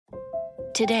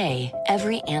Today,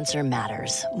 every answer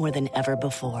matters more than ever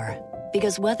before.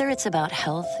 Because whether it's about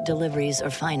health, deliveries, or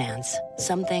finance,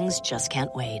 some things just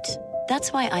can't wait.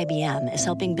 That's why IBM is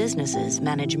helping businesses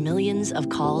manage millions of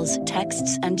calls,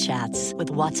 texts, and chats with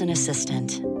Watson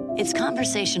Assistant. It's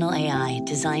conversational AI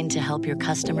designed to help your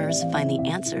customers find the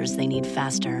answers they need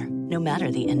faster, no matter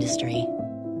the industry.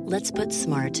 Let's put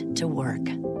smart to work.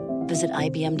 Visit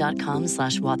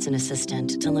IBM.com/Watson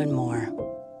Assistant to learn more.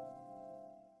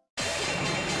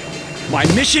 My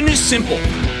mission is simple,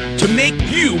 to make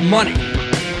you money.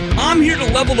 I'm here to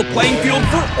level the playing field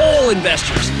for all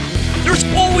investors. There's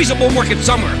always a bull market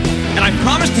somewhere, and I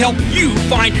promise to help you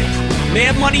find it.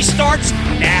 Mad Money starts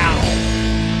now.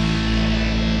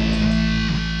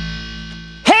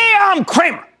 Hey, I'm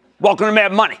Cramer. Welcome to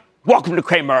Mad Money. Welcome to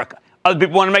Cramerica. Other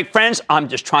people want to make friends. I'm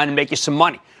just trying to make you some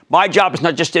money. My job is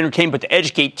not just to entertain, but to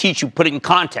educate, teach you, put it in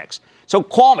context. So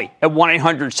call me at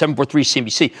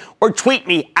 1-800-743-CNBC or tweet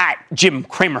me at Jim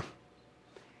Cramer.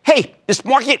 Hey, this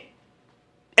market,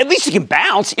 at least it can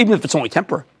bounce, even if it's only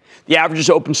temporary. The averages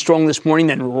opened strong this morning,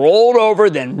 then rolled over,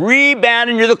 then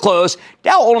rebounded near the close.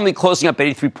 Dow ultimately closing up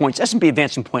 83 points, S&P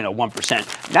advancing 0.01%,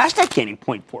 NASDAQ gaining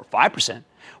 0.45%,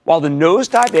 while the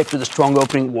nosedive after the strong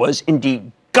opening was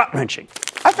indeed gut-wrenching.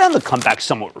 I found the comeback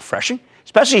somewhat refreshing,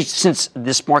 especially since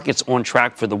this market's on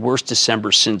track for the worst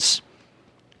December since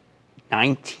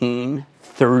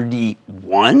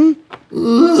 1931?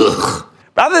 Ugh.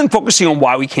 Rather than focusing on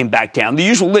why we came back down, the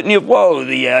usual litany of woe,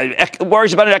 the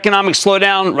worries about an economic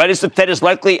slowdown, right as the Fed is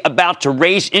likely about to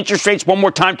raise interest rates one more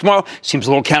time tomorrow, seems a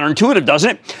little counterintuitive,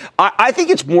 doesn't it? I think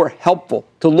it's more helpful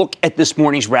to look at this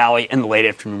morning's rally and the late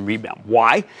afternoon rebound.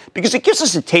 Why? Because it gives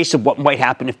us a taste of what might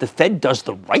happen if the Fed does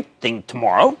the right thing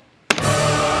tomorrow.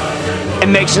 It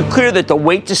makes it clear that they'll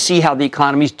wait to see how the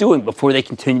economy's doing before they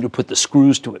continue to put the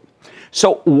screws to it.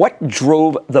 So what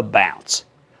drove the bounce?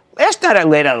 Last night I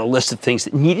laid out a list of things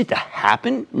that needed to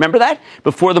happen. Remember that?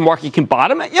 Before the market can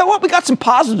bottom. You know what? We got some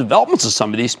positive developments of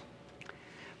some of these.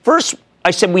 First,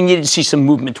 I said we needed to see some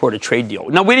movement toward a trade deal.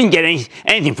 Now, we didn't get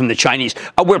anything from the Chinese,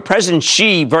 where President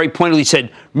Xi very pointedly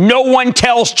said, no one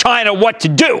tells China what to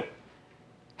do.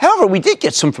 However, we did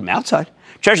get some from outside.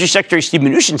 Treasury Secretary Steve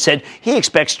Mnuchin said he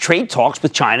expects trade talks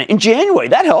with China in January.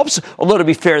 That helps, although to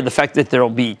be fair, the fact that there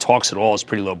will be talks at all is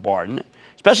pretty low bar, isn't it?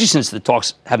 Especially since the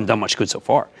talks haven't done much good so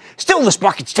far. Still, this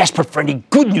market's desperate for any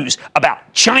good news about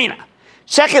China.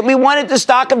 Second, we wanted the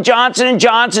stock of Johnson &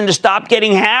 Johnson to stop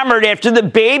getting hammered after the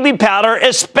baby powder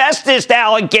asbestos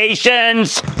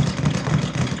allegations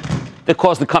that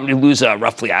caused the company to lose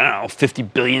roughly,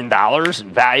 $50 billion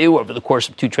in value over the course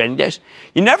of 2 trading days.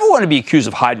 You never want to be accused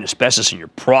of hiding asbestos in your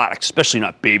products, especially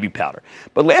not baby powder.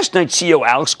 But last night, CEO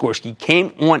Alex Gorsky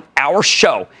came on our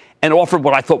show and offered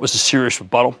what I thought was a serious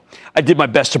rebuttal. I did my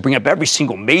best to bring up every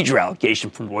single major allegation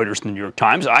from Reuters and the New York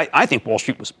Times. I think Wall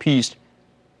Street was appeased.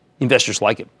 Investors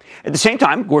like it. At the same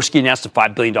time, Gorsky announced a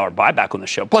 $5 billion buyback on the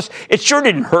show. Plus, it sure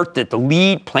didn't hurt that the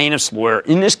lead plaintiff's lawyer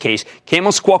in this case came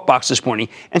on Squawk Box this morning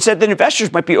and said that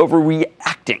investors might be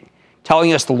overreacting,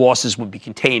 telling us the losses would be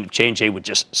contained if J&J would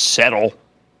just settle.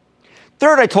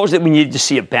 Third, I told you that we needed to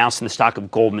see a bounce in the stock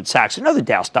of Goldman Sachs, another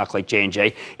Dow stock like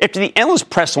J&J, after the endless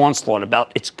press onslaught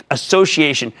about its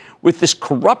association with this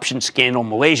corruption scandal in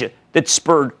Malaysia that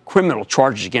spurred criminal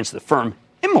charges against the firm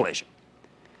in Malaysia.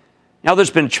 Now,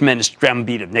 there's been a tremendous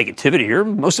drumbeat of negativity here,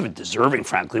 most of it deserving,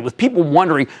 frankly, with people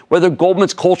wondering whether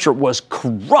Goldman's culture was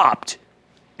corrupt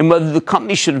and whether the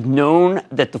company should have known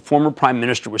that the former prime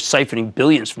minister was siphoning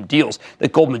billions from deals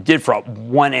that Goldman did for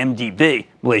 1MDB,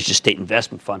 Malaysia's state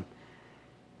investment fund.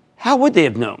 How would they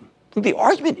have known? The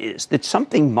argument is that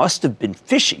something must have been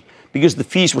fishy because the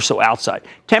fees were so outside,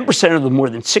 10% of the more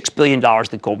than $6 billion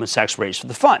that Goldman Sachs raised for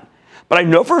the fund. But I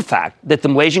know for a fact that the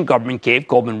Malaysian government gave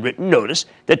Goldman written notice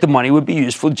that the money would be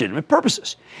used for legitimate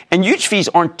purposes. And huge fees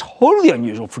aren't totally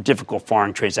unusual for difficult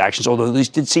foreign transactions, although these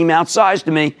did seem outsized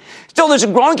to me. Still, there's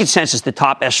a growing consensus the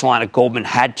top echelon at Goldman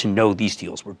had to know these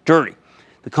deals were dirty.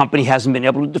 The company hasn't been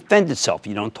able to defend itself.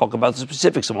 You don't talk about the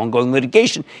specifics of ongoing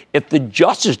litigation if the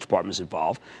Justice Department is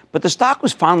involved. But the stock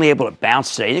was finally able to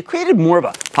bounce today. It created more of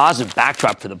a positive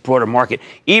backdrop for the broader market,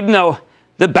 even though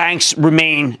the banks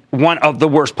remain one of the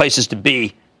worst places to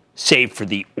be, save for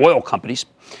the oil companies.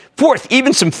 Fourth,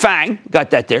 even some FANG, got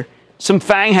that there. Some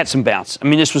FANG had some bounce. I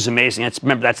mean, this was amazing.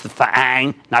 Remember, that's the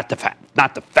FANG, not the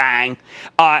FANG.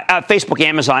 Facebook,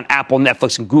 Amazon, Apple,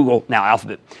 Netflix, and Google, now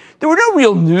Alphabet. There were no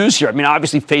real news here. I mean,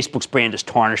 obviously, Facebook's brand is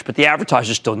tarnished, but the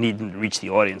advertisers still need them to reach the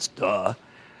audience. Duh.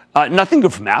 Nothing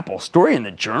good from Apple. Story in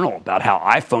the Journal about how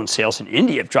iPhone sales in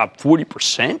India have dropped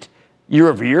 40% year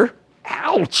over year.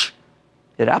 Ouch.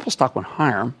 Yet Apple stock went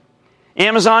higher.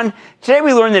 Amazon, today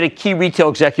we learned that a key retail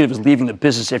executive is leaving the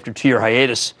business after a 2-year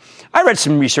hiatus. I read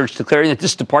some research declaring that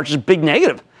this departure is a big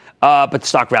negative, but the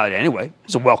stock rallied anyway.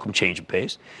 It's a welcome change of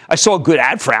pace. I saw a good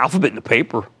ad for Alphabet in the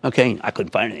paper. Okay, I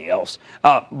couldn't find anything else.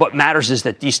 What matters is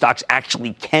that these stocks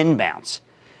actually can bounce,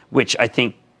 which I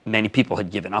think many people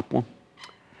had given up on.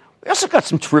 We also got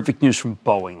some terrific news from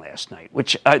Boeing last night,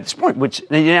 which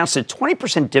they announced a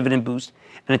 20% dividend boost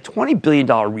and a $20 billion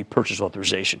repurchase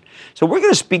authorization. So we're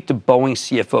going to speak to Boeing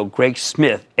CFO Greg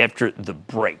Smith after the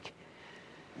break.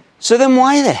 So then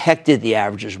why the heck did the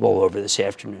averages roll over this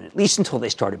afternoon, at least until they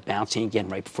started bouncing again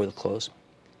right before the close?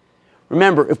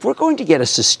 Remember, if we're going to get a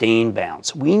sustained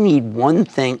bounce, we need one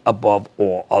thing above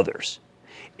all others.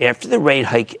 After the rate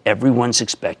hike everyone's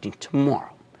expecting tomorrow,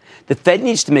 the Fed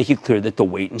needs to make it clear that they'll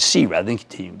wait and see rather than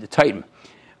continue to tighten.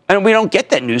 And we don't get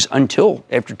that news until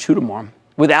after 2 tomorrow.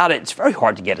 Without it, it's very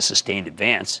hard to get a sustained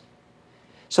advance.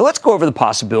 So let's go over the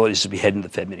possibilities as we head into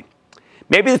the Fed meeting.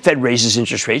 Maybe the Fed raises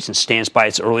interest rates and stands by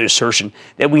its earlier assertion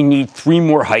that we need 3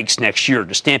 more hikes next year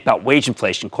to stamp out wage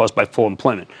inflation caused by full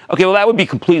employment. Okay, well, that would be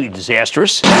completely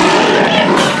disastrous. I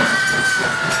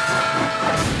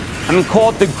mean,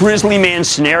 call it the Grizzly Man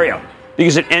scenario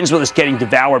because it ends with us getting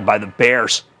devoured by the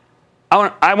bears.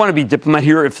 I want to be diplomat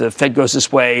here. If the Fed goes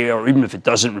this way, or even if it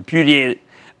doesn't repudiate it,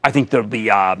 I think they'll be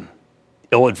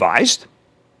ill-advised.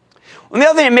 On the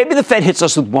other hand, maybe the Fed hits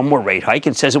us with one more rate hike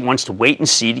and says it wants to wait and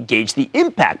see to gauge the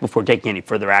impact before taking any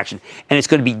further action, and it's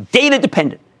going to be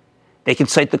data-dependent. They can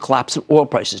cite the collapse in oil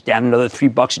prices down another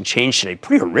 $3 and change today,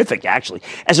 pretty horrific actually,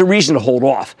 as a reason to hold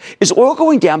off. Is oil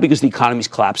going down because the economy's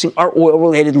collapsing? Are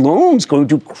oil-related loans going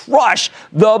to crush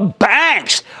the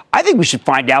banks? I think we should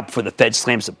find out before the Fed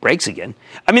slams the brakes again.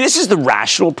 I mean, this is the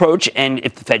rational approach, and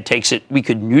if the Fed takes it, we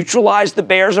could neutralize the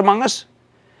bears among us.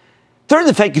 Third,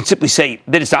 the Fed can simply say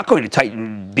that it's not going to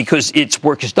tighten because its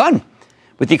work is done.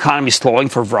 With the economy slowing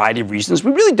for a variety of reasons,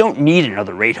 we really don't need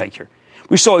another rate hike here.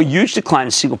 We saw a huge decline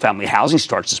in single-family housing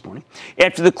starts this morning.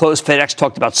 After the close, FedEx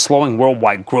talked about slowing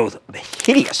worldwide growth.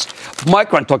 Hideous.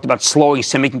 Micron talked about slowing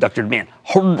semiconductor demand.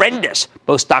 Horrendous.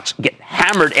 Both stocks get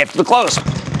hammered after the close.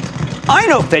 I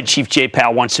know Fed Chief Jay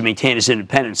Powell wants to maintain his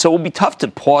independence, so it will be tough to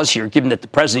pause here, given that the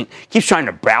president keeps trying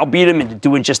to browbeat him into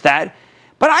doing just that.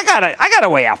 But I gotta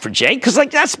weigh out for Jay, because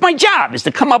that's my job, is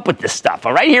to come up with this stuff.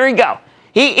 All right, here we go.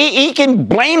 He can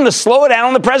blame the slowdown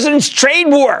on the president's trade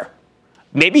war.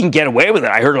 Maybe he can get away with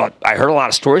it. I heard a lot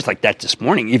of stories like that this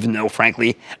morning, even though,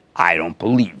 frankly, I don't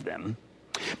believe them.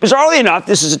 Bizarrely enough,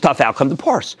 this is a tough outcome to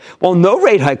parse. While no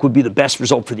rate hike would be the best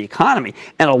result for the economy,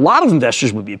 and a lot of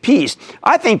investors would be appeased,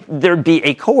 I think there'd be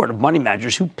a cohort of money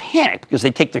managers who panic because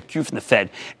they take their cue from the Fed.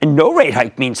 And no rate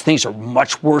hike means things are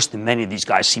much worse than many of these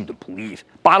guys seem to believe.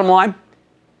 Bottom line,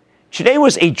 today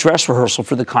was a dress rehearsal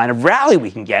for the kind of rally we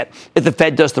can get if the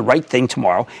Fed does the right thing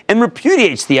tomorrow and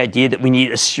repudiates the idea that we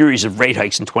need a series of rate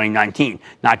hikes in 2019,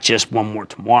 not just one more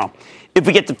tomorrow. If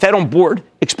we get the Fed on board,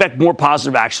 expect more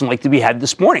positive action like we had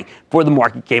this morning before the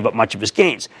market gave up much of its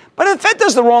gains. But if the Fed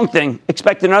does the wrong thing,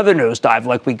 expect another nosedive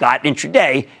like we got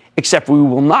intraday, except we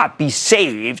will not be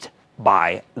saved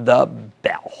by the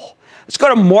bell. Let's go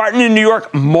to Martin in New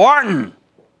York. Martin.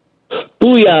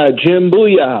 Booyah, Jim,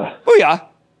 booyah. Booyah.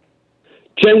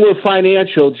 Genworth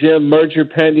Financial, Jim, merger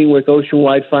pending with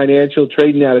Oceanwide Financial,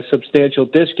 trading at a substantial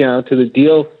discount to the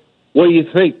deal. What do you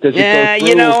think? Does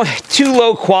it go through? Too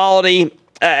low quality.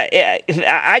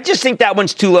 I just think that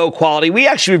one's too low quality. We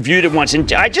actually reviewed it once, and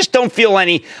I just don't feel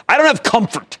I don't have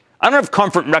comfort. I don't have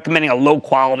comfort in recommending a low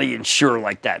quality insurer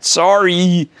like that.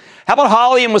 Sorry. How about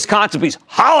Holly in Wisconsin, please?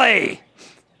 Holly.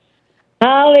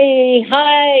 Holly,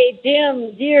 hi,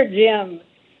 Jim, dear Jim.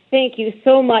 Thank you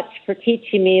so much for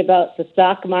teaching me about the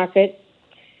stock market.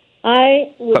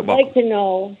 I would like to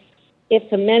know if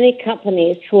the many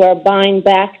companies who are buying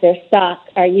back their stock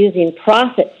are using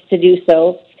profits to do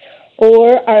so,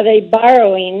 or are they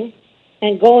borrowing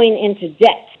and going into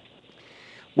debt?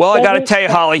 Well, I got to tell you,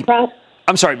 Holly,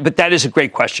 I'm sorry, but that is a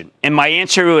great question. And my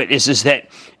answer to it is that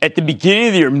at the beginning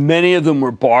of the year, many of them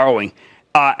were borrowing.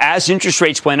 As interest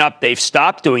rates went up, they've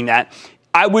stopped doing that.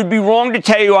 I would be wrong to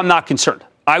tell you I'm not concerned.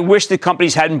 I wish the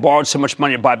companies hadn't borrowed so much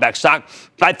money to buy back stock.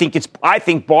 I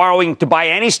think borrowing to buy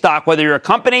any stock, whether you're a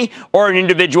company or an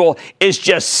individual, is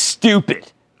just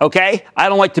stupid. Okay? I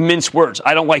don't like to mince words.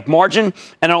 I don't like margin,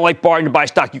 and I don't like borrowing to buy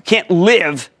stock. You can't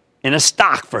live in a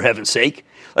stock, for heaven's sake.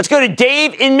 Let's go to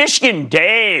Dave in Michigan.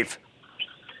 Dave.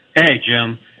 Hey,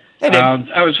 Jim. Hey, Dave.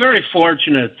 I was very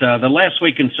fortunate. The last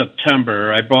week in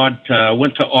September, I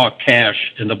went to all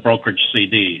cash in the brokerage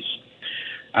CDs.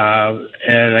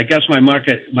 And I guess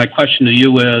my question to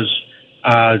you is,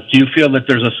 do you feel that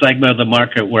there's a segment of the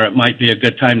market where it might be a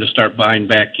good time to start buying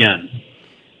back in?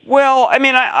 Well, I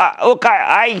mean,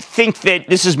 I think that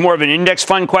this is more of an index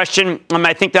fund question.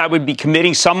 I think that I would be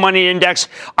committing some money to index.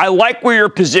 I like where you're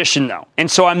positioned, though. And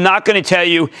so I'm not going to tell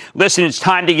you, listen, it's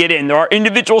time to get in. There are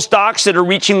individual stocks that are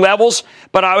reaching levels,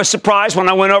 but I was surprised when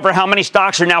I went over how many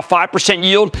stocks are now 5%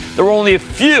 yield. There were only a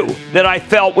few that I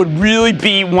felt would really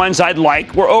be ones I'd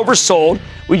like. We're oversold.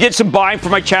 We did some buying for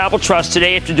my charitable trust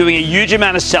today after doing a huge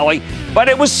amount of selling, but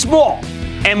it was small.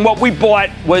 And what we bought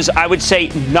was, I would say,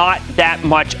 not that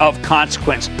much of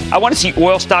consequence. I want to see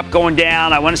oil stop going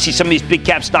down. I want to see some of these big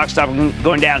cap stocks stop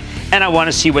going down. And I want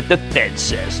to see what the Fed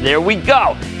says. There we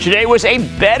go. Today was a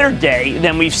better day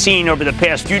than we've seen over the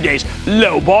past few days.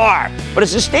 Low bar. But a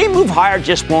sustained move higher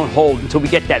just won't hold until we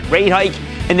get that rate hike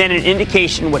and then an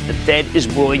indication what the Fed is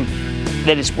willing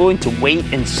to wait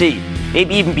and see.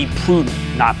 Maybe even be prudent,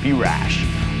 not be rash.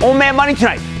 Old Man Money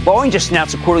tonight. Boeing just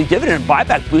announced a quarterly dividend and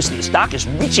buyback boost, and the stock is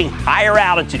reaching higher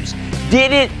altitudes.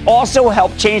 Did it also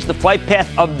help change the flight path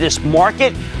of this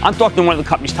market? I'm talking to one of the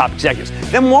company's top executives.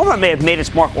 Then Walmart may have made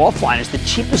its mark offline as the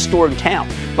cheapest store in town.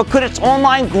 But could its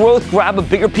online growth grab a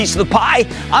bigger piece of the pie?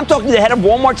 I'm talking to the head of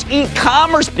Walmart's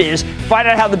e-commerce biz, find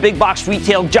out how the big box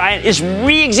retail giant is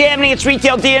re-examining its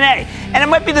retail DNA. And it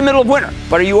might be the middle of winter,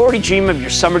 but are you already dreaming of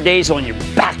your summer days on your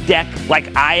back deck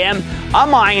like I am?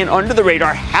 I'm eyeing an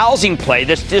under-the-radar housing play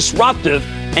that's disruptive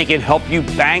and can help you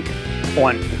bank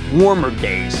on warmer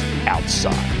days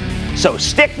outside. So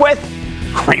stick with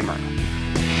Cramer.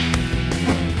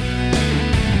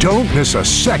 Don't miss a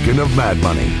second of Mad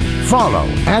Money. Follow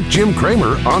 @Jim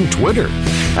Cramer on Twitter.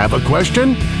 Have a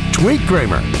question? Tweet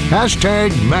Cramer.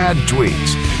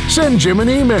 #MadTweets. Send Jim an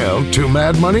email to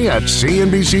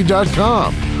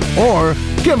madmoney@cnbc.com or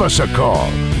give us a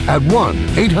call at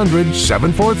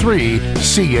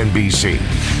 1-800-743-CNBC.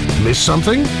 Miss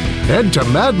something? Head to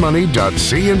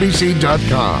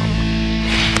madmoney.cnbc.com.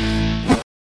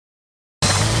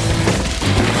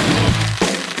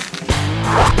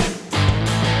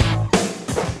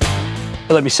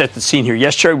 Let me set the scene here.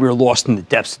 Yesterday, we were lost in the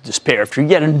depths of despair after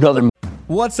yet another.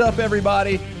 What's up,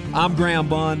 everybody? I'm Graham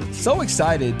Bunn. So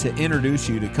excited to introduce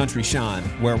you to Country Shine,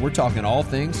 where we're talking all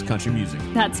things country music.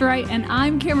 That's right, and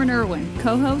I'm Cameron Irwin,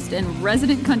 co-host and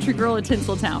resident country girl at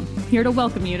Tinseltown, here to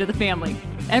welcome you to the family.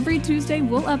 Every Tuesday,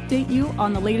 we'll update you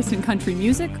on the latest in country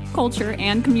music, culture,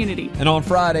 and community. And on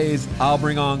Fridays, I'll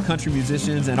bring on country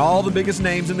musicians and all the biggest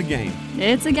names in the game.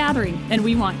 It's a gathering, and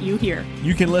we want you here.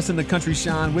 You can listen to Country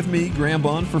Shine with me, Graham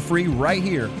Bunn, for free right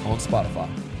here on Spotify.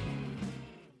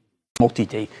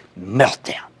 Multi-day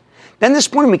meltdown. Then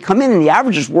this morning we come in and the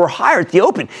averages were higher at the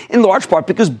open, in large part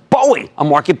because Boeing, a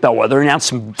market bellwether, announced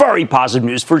some very positive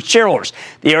news for its shareholders.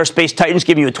 The aerospace titans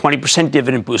giving you a 20%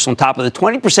 dividend boost on top of the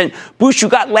 20% boost you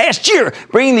got last year,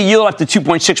 bringing the yield up to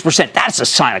 2.6%. That's a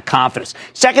sign of confidence.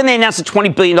 Second, they announced a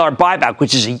 $20 billion buyback,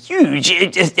 which is a huge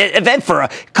event for a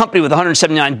company with a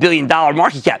 $179 billion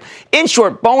market cap. In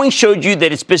short, Boeing showed you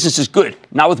that its business is good,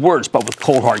 not with words, but with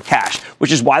cold, hard cash,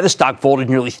 which is why the stock vaulted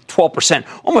nearly 12%,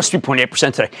 almost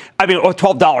 3.8% today.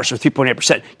 $12 or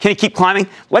 3.8%. Can it keep climbing?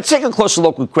 Let's take a closer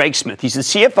look with Greg Smith. He's the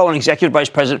CFO and Executive Vice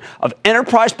President of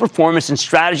Enterprise Performance and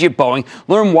Strategy at Boeing.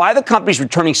 Learn why the company's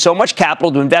returning so much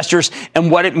capital to investors and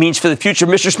what it means for the future.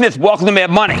 Mr. Smith, welcome to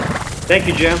Mad Money. Thank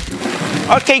you, Jim.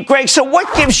 Okay, Greg, so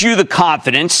what gives you the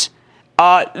confidence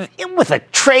with a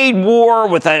trade war,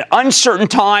 with an uncertain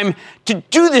time, to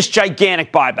do this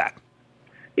gigantic buyback?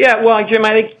 Yeah, well, Jim, I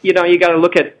think, you got to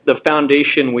look at the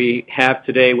foundation we have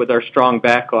today with our strong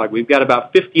backlog. We've got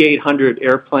about 5,800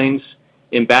 airplanes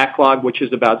in backlog, which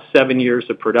is about 7 years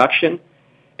of production.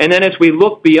 And then as we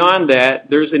look beyond that,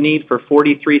 there's a need for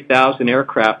 43,000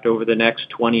 aircraft over the next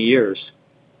 20 years.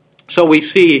 So we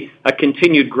see a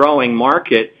continued growing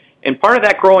market, and part of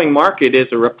that growing market is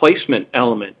a replacement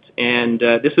element. And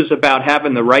this is about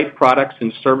having the right products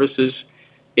and services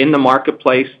in the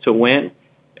marketplace to win.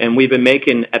 And we've been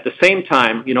making, at the same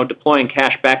time, deploying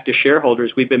cash back to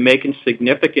shareholders, we've been making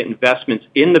significant investments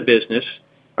in the business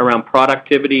around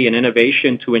productivity and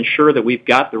innovation to ensure that we've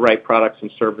got the right products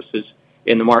and services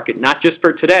in the market, not just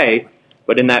for today,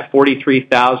 but in that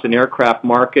 43,000 aircraft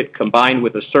market combined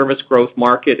with a service growth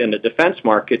market and a defense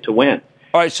market to win.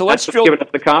 All right, so let's give us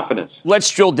the confidence.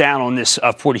 Let's drill down on this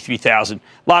 43,000. A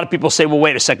lot of people say, well,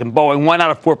 wait a second, Boeing, 1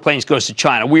 out of 4 planes goes to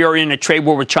China. We are in a trade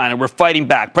war with China. We're fighting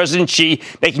back. President Xi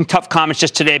making tough comments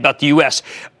just today about the U.S.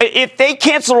 If they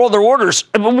cancel all their orders,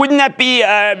 wouldn't that be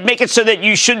make it so that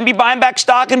you shouldn't be buying back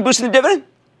stock and boosting the dividend?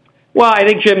 Well, I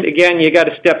think, Jim, again, you got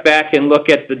to step back and look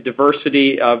at the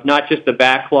diversity of not just the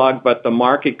backlog, but the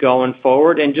market going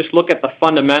forward, and just look at the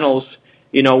fundamentals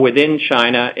within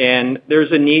China, and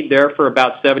there's a need there for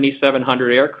about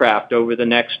 7,700 aircraft over the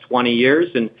next 20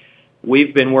 years. And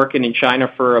We've been working in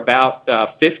China for about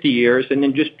 50 years, and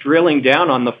then just drilling down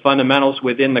on the fundamentals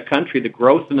within the country, the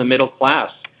growth in the middle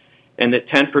class, and that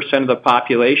 10% of the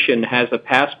population has a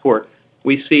passport.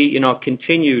 We see,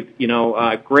 continued,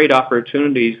 great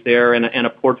opportunities there, and a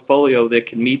portfolio that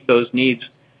can meet those needs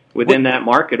within that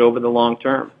market over the long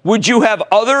term. Would you have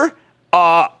other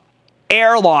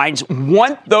airlines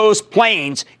want those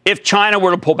planes if China were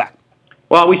to pull back?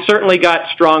 Well, we certainly got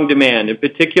strong demand, in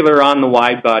particular on the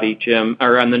wide body, Jim,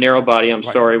 or on the narrow body, I'm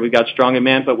sorry. We got strong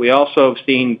demand, but we also have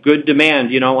seen good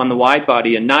demand, on the wide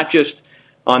body, and not just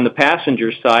on the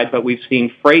passenger side, but we've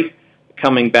seen freight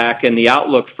coming back and the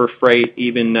outlook for freight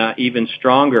even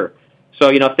stronger. So,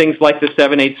 things like the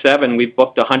 787, we've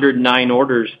booked 109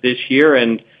 orders this year,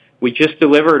 and we just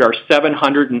delivered our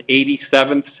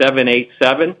 787th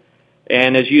 787.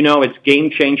 And as you know, it's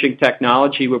game-changing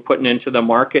technology we're putting into the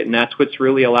market, and that's what's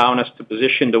really allowing us to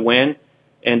position to win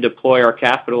and deploy our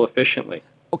capital efficiently.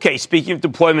 Okay, speaking of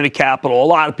deployment of capital, a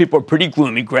lot of people are pretty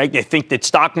gloomy, Greg. They think that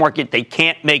stock market, they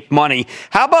can't make money.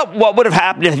 How about what would have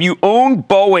happened if you owned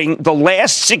Boeing the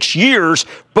last 6 years,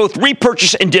 both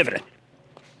repurchase and dividend?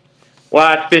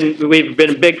 Well, we've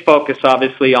been a big focus,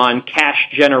 obviously, on cash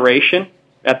generation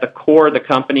at the core of the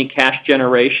company, cash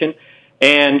generation,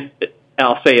 and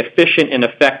I'll say efficient and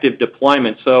effective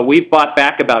deployment. So we've bought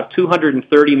back about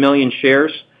 230 million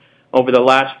shares over the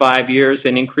last 5 years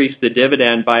and increased the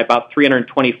dividend by about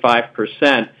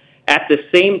 325%. At the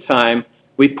same time,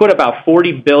 we put about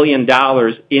 $40 billion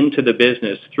into the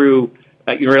business through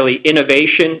really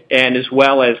innovation and as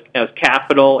well as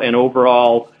capital and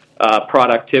overall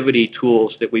productivity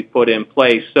tools that we put in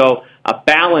place. So a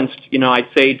balanced, I'd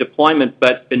say deployment,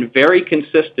 but been very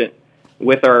consistent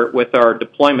with our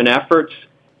deployment efforts,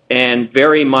 and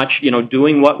very much,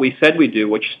 doing what we said we do,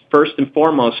 which first and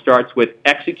foremost starts with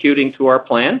executing to our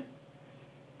plan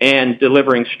and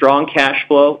delivering strong cash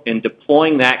flow and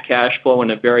deploying that cash flow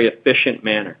in a very efficient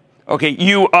manner. Okay,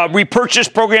 you repurchase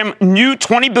program, new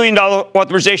 $20 billion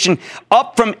authorization,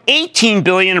 up from $18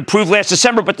 billion approved last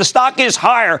December, but the stock is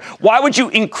higher. Why would you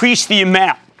increase the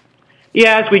amount?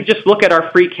 Yeah, as we just look at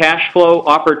our free cash flow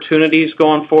opportunities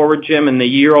going forward, Jim, and the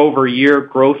year-over-year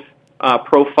growth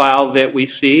profile that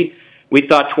we see, we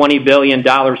thought $20 billion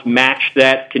matched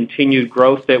that continued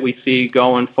growth that we see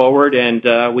going forward,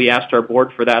 and we asked our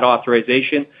board for that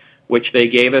authorization, which they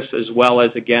gave us, as well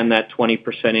as, again, that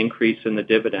 20% increase in the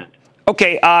dividend.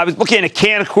 Okay, I was looking at a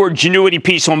Canaccord Genuity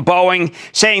piece on Boeing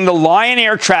saying the Lion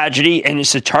Air tragedy, and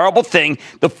it's a terrible thing,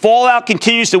 the fallout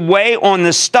continues to weigh on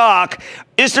the stock.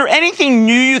 Is there anything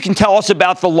new you can tell us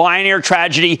about the Lion Air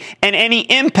tragedy and any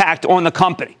impact on the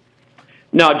company?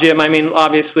 No, Jim,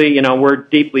 obviously, we're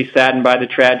deeply saddened by the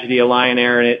tragedy of Lion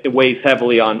Air, and it weighs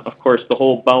heavily on, of course, the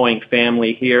whole Boeing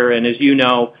family here. And as you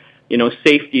know,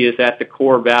 safety is at the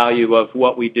core value of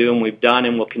what we do and we've done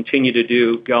and will continue to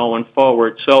do going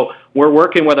forward. So we're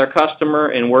working with our customer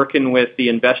and working with the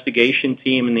investigation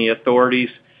team and the authorities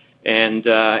and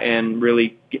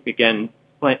really, again,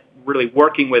 really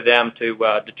working with them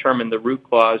to determine the root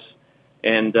cause,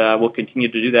 and we'll continue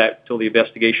to do that until the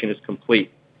investigation is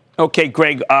complete. Okay,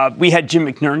 Greg, we had Jim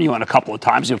McNerney on a couple of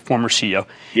times, the former CEO.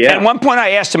 Yeah. And at one point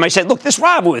I asked him, I said, look, this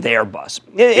rivalry with Airbus,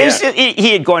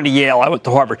 he had gone to Yale, I went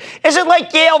to Harvard. Is it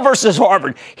like Yale versus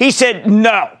Harvard? He said,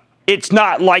 no, it's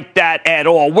not like that at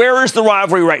all. Where is the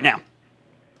rivalry right now?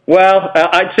 Well,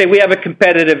 I'd say we have a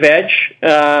competitive edge.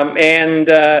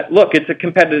 Look, it's a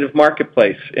competitive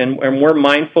marketplace, and we're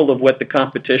mindful of what the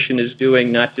competition is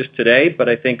doing, not just today, but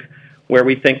I think where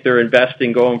we think they're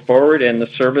investing going forward and the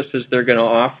services they're going to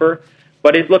offer.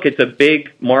 But it's a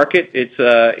big market. It's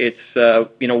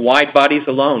wide bodies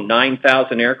alone,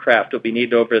 9,000 aircraft will be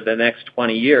needed over the next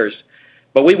 20 years.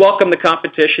 But we welcome the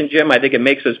competition, Jim. I think it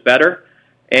makes us better.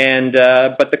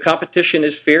 But the competition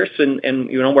is fierce, and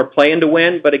we're playing to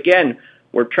win. But again,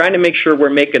 we're trying to make sure we're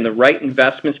making the right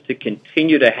investments to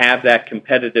continue to have that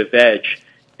competitive edge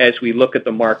as we look at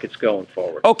the markets going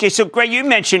forward. Okay, so Greg, you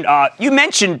mentioned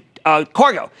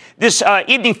cargo. This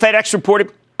evening, FedEx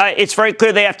reported it's very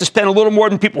clear they have to spend a little more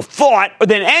than people thought, or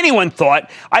than anyone thought.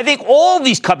 I think all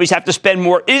these companies have to spend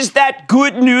more. Is that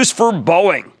good news for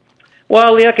Boeing?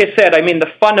 Well, like I said,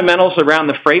 the fundamentals around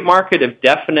the freight market have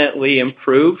definitely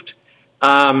improved.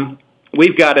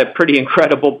 We've got a pretty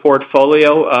incredible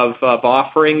portfolio of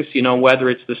offerings, whether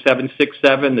it's the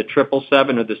 767, the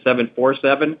 777, or the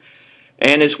 747.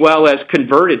 And as well as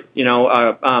converted,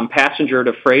 passenger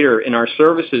to freighter in our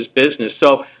services business.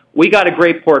 So we got a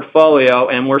great portfolio,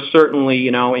 and we're certainly,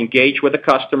 engaged with the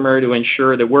customer to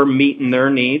ensure that we're meeting their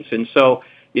needs. And so,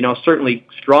 certainly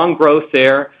strong growth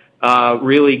there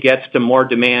really gets to more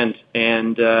demand,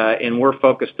 and we're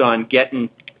focused on getting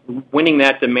winning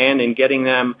that demand and getting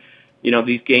them,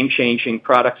 these game-changing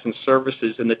products and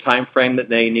services in the time frame that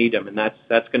they need them. And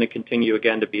that's going to continue,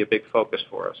 again, to be a big focus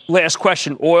for us. Last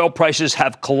question. Oil prices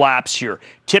have collapsed here.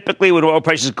 Typically, when oil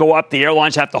prices go up, the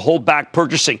airlines have to hold back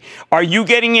purchasing. Are you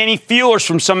getting any feelers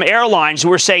from some airlines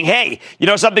who are saying, hey, you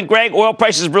know something, Greg? Oil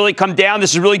prices have really come down.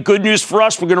 This is really good news for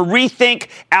us. We're going to rethink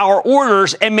our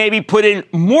orders and maybe put in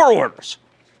more orders.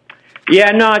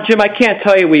 Yeah, no, Jim, I can't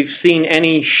tell you we've seen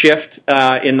any shift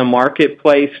in the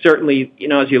marketplace. Certainly,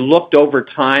 as you looked over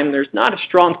time, there's not a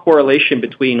strong correlation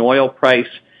between oil price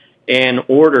and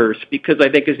orders because I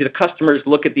think as the customers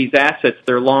look at these assets,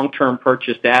 they're long-term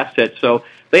purchased assets. So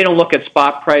they don't look at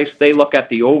spot price. They look at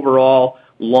the overall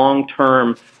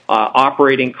long-term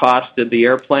operating cost of the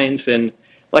airplanes. And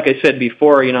like I said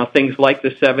before, things like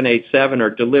the 787 are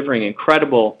delivering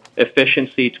incredible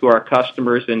efficiency to our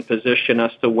customers and position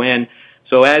us to win.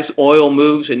 So as oil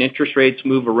moves and interest rates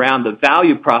move around, the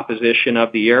value proposition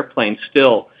of the airplane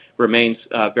still remains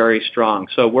very strong.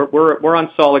 So we're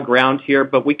on solid ground here,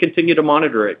 but we continue to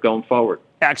monitor it going forward.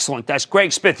 Excellent. That's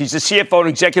Greg Smith. He's the CFO and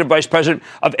Executive Vice President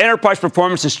of Enterprise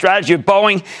Performance and Strategy of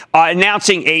Boeing,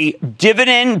 announcing a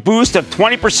dividend boost of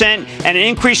 20% and an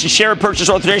increase in share purchase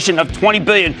authorization of $20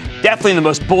 billion. Definitely the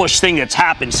most bullish thing that's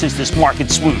happened since this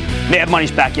market swoon. Mad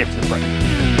Money's back after the break.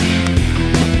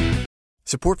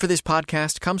 Support for this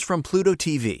podcast comes from Pluto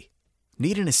TV.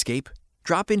 Need an escape?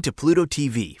 Drop into Pluto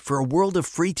TV for a world of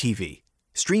free TV.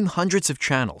 Stream hundreds of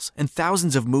channels and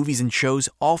thousands of movies and shows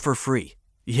all for free.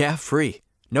 Yeah, free.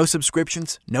 No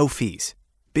subscriptions, no fees.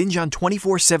 Binge on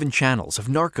 24/7 channels of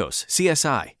Narcos,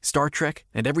 CSI, Star Trek,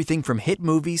 and everything from hit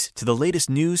movies to the latest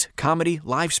news, comedy,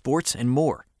 live sports, and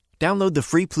more. Download the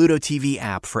free Pluto TV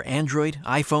app for Android,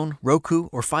 iPhone, Roku,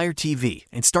 or Fire TV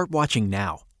and start watching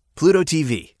now. Pluto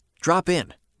TV. Drop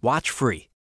in. Watch free.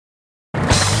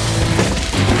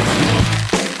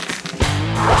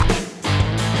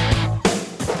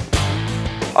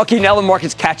 Okay, now the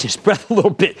market's catching its breath a little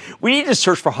bit. We need to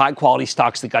search for high-quality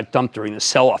stocks that got dumped during the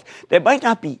sell-off. They might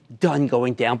not be done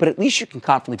going down, but at least you can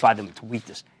confidently buy them into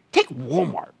weakness. Take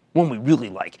Walmart, one we really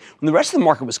like. When the rest of the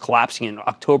market was collapsing in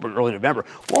October and early November,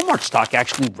 Walmart stock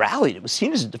actually rallied. It was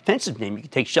seen as a defensive name you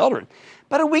could take shelter in.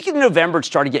 About a week into November, it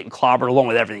started getting clobbered along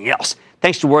with everything else,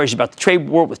 thanks to worries about the trade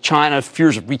war with China,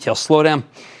 fears of retail slowdown.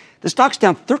 The stock's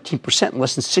down 13% in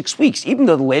less than 6 weeks, even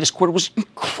though the latest quarter was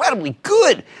incredibly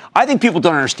good. I think people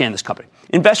don't understand this company.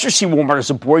 Investors see Walmart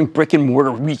as a boring brick-and-mortar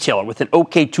retailer with an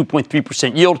okay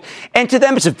 2.3% yield, and to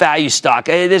them it's a value stock.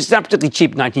 It's not particularly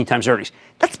cheap, 19 times earnings.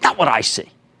 That's not what I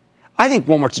see. I think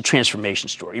Walmart's a transformation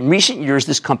story. In recent years,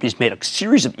 this company's made a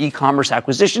series of e-commerce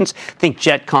acquisitions. Think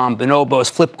Jetcom,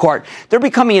 Bonobos, Flipkart. They're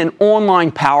becoming an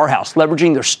online powerhouse,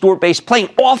 leveraging their store base, playing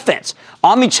offense.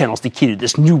 Omnichannel is the key to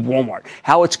this new Walmart.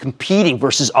 How it's competing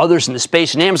versus others in the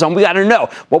space. And Amazon, we got to know,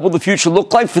 what will the future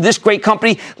look like for this great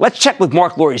company? Let's check with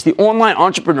Mark Laurie. He's the online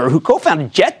entrepreneur who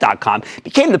co-founded Jet.com,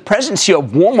 became the president and CEO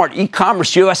of Walmart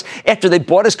e-commerce US after they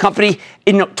bought his company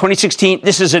in 2016.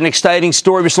 This is an exciting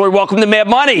story. Mr. Laurie, welcome to Mad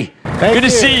Money. Good to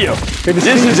see you. Good to see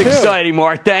you. This is exciting,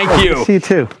 Mark. Thank you. Good to see you,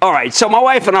 too. All right. So my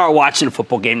wife and I are watching a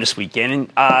football game this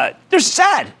weekend, and there's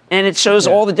sad. And it shows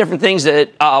all the different things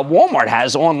that Walmart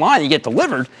has online you get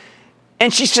delivered.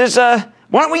 And she says, why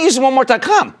don't we use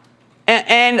Walmart.com?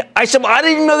 And I said, well, I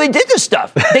didn't even know they did this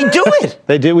stuff. They do it.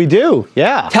 They do. We do.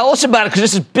 Yeah. Tell us about it, because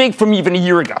this is big from even a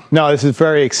year ago. No, this is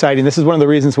very exciting. This is one of the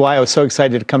reasons why I was so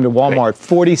excited to come to Walmart.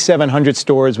 4,700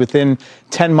 stores within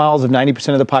 10 miles of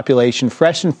 90% of the population,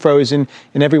 fresh and frozen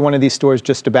in every one of these stores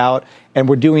just about. And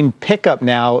we're doing pickup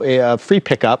now, free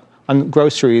pickup on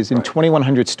groceries in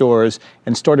 2,100 stores,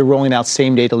 and started rolling out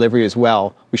same-day delivery as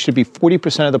well. We should be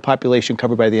 40% of the population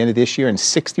covered by the end of this year and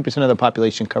 60% of the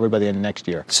population covered by the end of next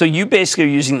year. So you basically are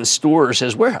using the stores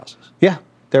as warehouses? Yeah,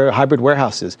 they're hybrid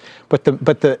warehouses. But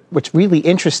what's really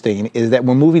interesting is that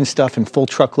we're moving stuff in full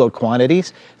truckload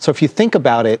quantities. So if you think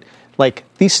about it, like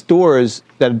these stores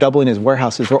that are doubling as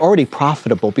warehouses are already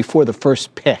profitable before the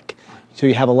first pick. So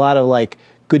you have a lot of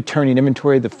good turning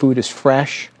inventory. The food is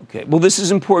fresh. Okay. Well, this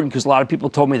is important because a lot of people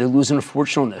told me they're losing a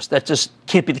fortune on this. That just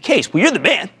can't be the case. Well, you're the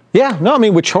man. Yeah. No, I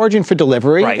mean, we're charging for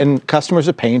delivery, and customers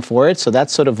are paying for it. So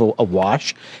that's sort of a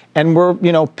wash. And we're,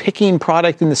 picking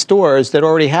product in the stores that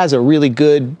already has a really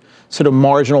good sort of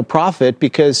marginal profit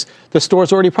because the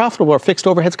store's already profitable, our fixed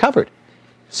overhead's covered.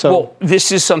 So, well,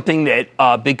 this is something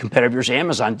that big competitor of yours,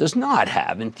 Amazon, does not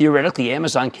have. And theoretically,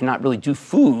 Amazon cannot really do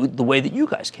food the way that you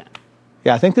guys can.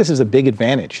 Yeah, I think this is a big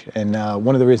advantage, and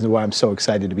one of the reasons why I'm so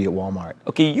excited to be at Walmart.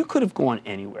 Okay, you could have gone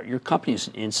anywhere. Your company is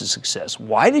an instant success.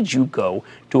 Why did you go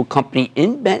to a company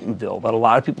in Bentonville that a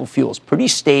lot of people feel is pretty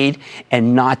staid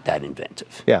and not that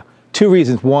inventive? Yeah, Two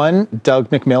reasons. One, Doug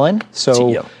McMillon.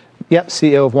 CEO. Yep,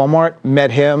 CEO of Walmart.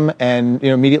 Met him and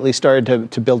immediately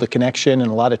started to build a connection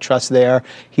and a lot of trust there.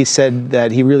 He said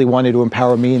that he really wanted to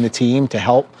empower me and the team to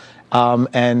help.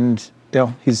 And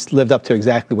he's lived up to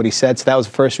exactly what he said. So that was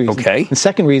the first reason. Okay. The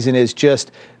second reason is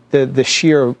just the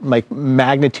sheer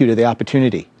magnitude of the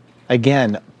opportunity.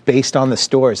 Again, based on the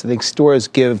stores. I think stores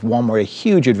give Walmart a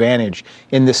huge advantage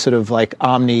in this sort of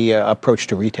omni approach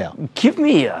to retail. Give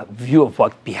me a view of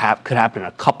what could happen in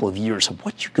a couple of years, of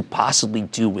what you could possibly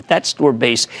do with that store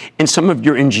base and some of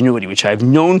your ingenuity, which I've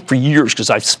known for years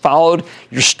because I've followed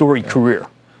your storied career.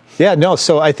 Yeah, no.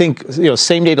 So I think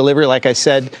same day delivery, like I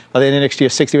said, by the end of next year,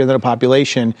 60% of the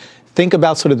population. Think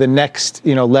about sort of the next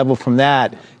level from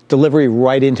that, delivery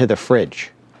right into the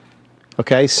fridge.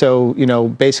 Okay, so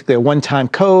basically a one-time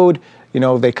code.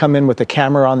 They come in with a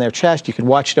camera on their chest. You can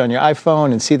watch it on your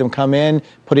iPhone and see them come in,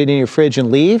 put it in your fridge, and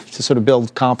leave to sort of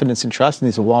build confidence and trust. And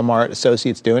these are Walmart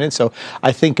associates doing it. So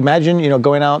I think imagine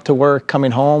going out to work,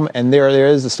 coming home, and there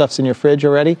is the stuff's in your fridge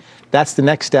already. That's the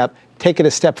next step. Take it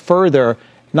a step further.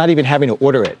 Not even having to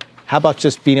order it. How about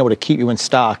just being able to keep you in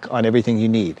stock on everything you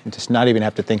need and just not even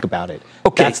have to think about it?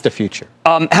 Okay. That's the future.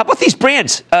 How about these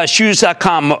brands?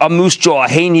 Shoes.com, Moose Jaw,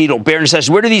 Hey Needle, Bare Necessities.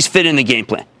 Where do these fit in the game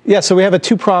plan? Yeah, so we have a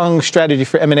two-pronged strategy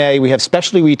for M&A. We have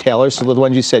specialty retailers, so the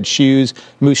ones you said, Shoes,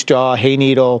 Moose Jaw, Hey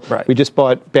Needle. Right. We just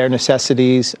bought Bare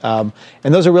Necessities. And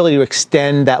those are really to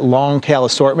extend that long-tail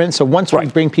assortment. So once we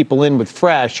bring people in with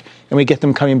fresh and we get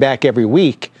them coming back every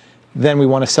week, then we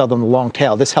want to sell them the long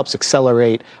tail. This helps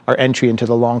accelerate our entry into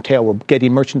the long tail. We're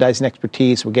getting merchandising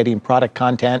expertise. We're getting product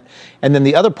content. And then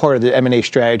the other part of the M&A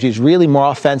strategy is really more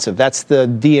offensive. That's the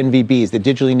DNVBs, the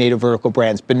digitally native vertical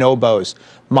brands, Bonobos,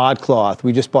 ModCloth.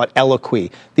 We just bought Eloquii.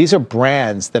 These are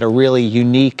brands that are really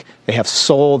unique. They have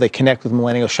soul. They connect with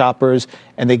millennial shoppers.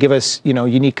 And they give us,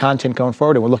 unique content going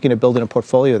forward. And we're looking at building a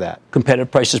portfolio of that.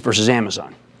 Competitive prices versus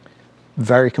Amazon.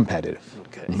 Very competitive.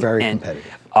 Okay. Very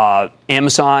competitive.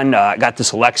 Amazon, I got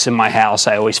this Alexa in my house.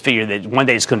 I always figure that one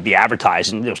day it's going to be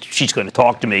advertised and she's going to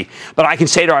talk to me. But I can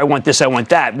say to her, I want this, I want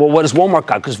that. Well, what does Walmart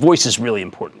got? Because voice is really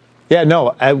important. Yeah, no.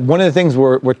 One of the things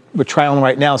we're trialing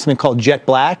right now is something called Jet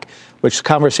Black, which is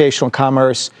conversational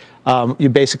commerce. You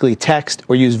basically text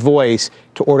or use voice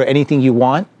to order anything you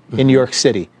want in New York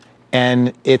City.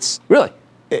 And it's... Really?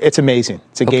 It's amazing.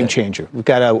 It's a game changer. We've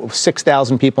got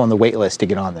 6,000 people on the wait list to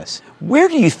get on this. Where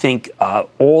do you think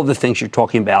all the things you're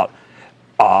talking about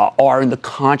are in the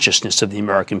consciousness of the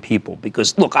American people?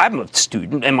 Because, look, I'm a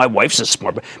student, and my wife's a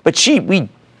smart, but we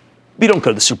don't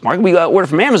go to the supermarket. We order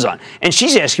from Amazon. And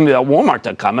she's asking me about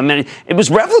Walmart.com. I mean, it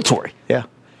was revelatory. Yeah.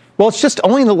 Well, it's just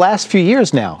only in the last few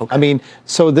years now. Okay. I mean,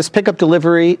 so this pickup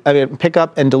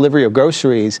and delivery of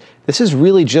groceries, this is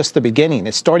really just the beginning.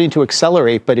 It's starting to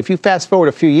accelerate, but if you fast forward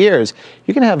a few years,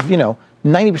 you can have,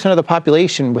 90% of the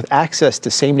population with access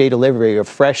to same-day delivery of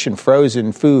fresh and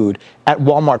frozen food at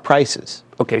Walmart prices.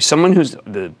 Okay,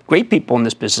 the great people in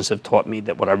this business have taught me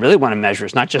that what I really want to measure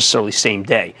is not just solely same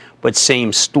day, but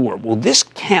same store. Will this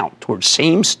count towards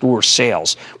same store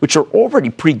sales, which are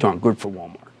already pretty darn good for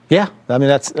Walmart? Yeah,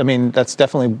 that's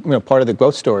definitely part of the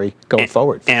growth story going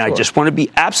forward. And I just want to be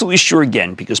absolutely sure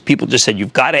again, because people just said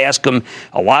you've got to ask them.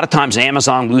 A lot of times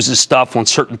Amazon loses stuff on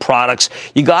certain products.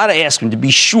 You got to ask them to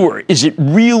be sure: is it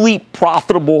really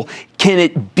profitable? Can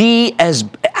it be as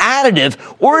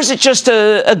additive, or is it just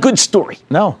a good story?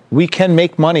 No, we can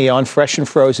make money on fresh and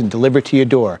frozen delivered to your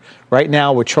door. Right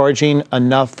now, we're charging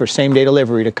enough for same-day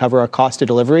delivery to cover our cost of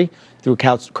delivery through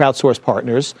crowdsourced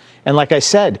partners. And like I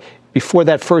said, before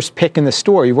that first pick in the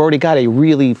store, you've already got a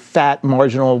really fat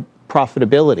marginal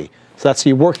profitability. So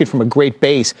you're working from a great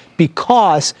base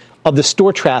because of the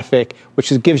store traffic,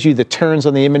 which gives you the turns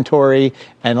on the inventory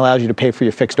and allows you to pay for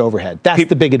your fixed overhead. That's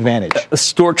the big advantage.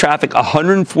 Store traffic,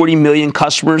 140 million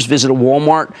customers visit a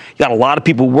Walmart. You got a lot of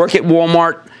people who work at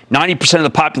Walmart. 90% of the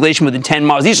population within 10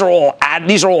 miles. These are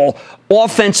all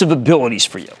offensive abilities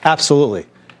for you. Absolutely.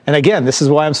 And again, this is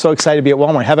why I'm so excited to be at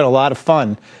Walmart, having a lot of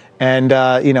fun. And,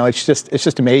 it's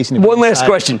just amazing. One last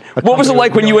question. What was it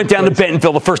like when you went down to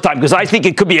Bentonville the first time? Because I think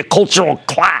it could be a cultural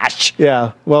clash.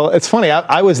 Yeah. Well, it's funny.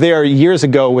 I was there years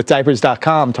ago with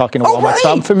Diapers.com talking to Walmart. Right.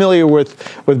 So I'm familiar with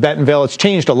Bentonville. It's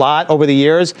changed a lot over the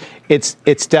years.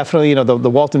 It's definitely, the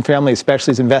Walton family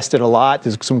especially has invested a lot.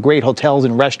 There's some great hotels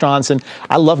and restaurants, and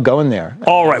I love going there.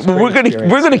 All right. Well, we're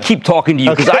going to keep talking to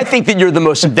you because I think that you're the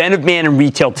most inventive man in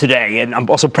retail today. And I'm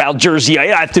also proud Jersey. I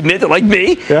have to admit that, like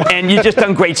me. Yeah. And you've just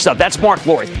done great stuff. That's Mark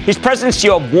Lori. He's president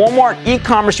and CEO of Walmart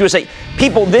E-commerce USA.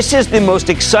 People, this is the most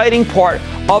exciting part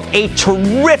of a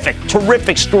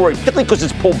terrific story, particularly because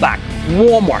it's pulled back.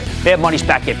 Walmart. They have money's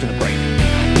back after the break.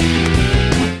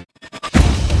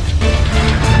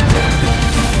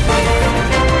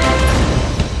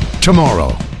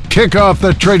 tomorrow. Kick off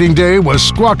the trading day with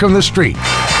Squawk on the Street.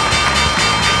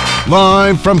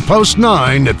 Live from Post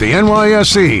 9 at the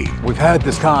NYSE. We've had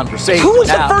this conversation. Who was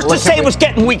the first to say it was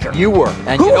getting weaker? You were.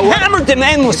 And who hammered them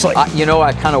endlessly?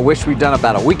 I kind of wish we'd done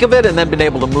about a week of it and then been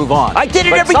able to move on. I did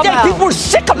it every day. People were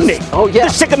sick of me. Oh, yeah. They're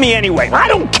sick of me anyway. I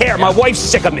don't care. My wife's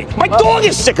sick of me. My dog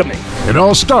is sick of me. It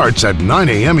all starts at 9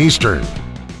 a.m. Eastern.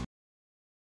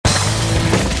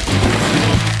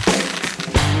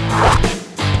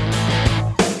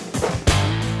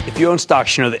 If you own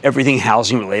stocks, you know that everything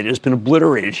housing related has been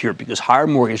obliterated here because higher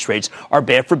mortgage rates are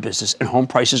bad for business and home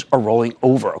prices are rolling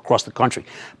over across the country.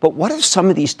 But what if some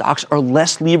of these stocks are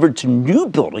less levered to new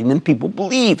building than people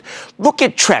believe? Look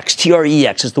at Trex.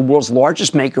 TREX is the world's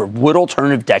largest maker of wood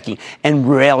alternative decking and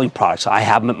railing products. I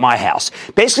have them at my house.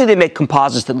 Basically, they make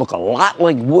composites that look a lot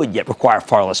like wood yet require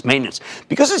far less maintenance.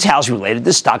 Because it's housing related,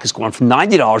 this stock has gone from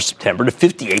 $90 in September to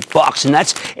 $58, and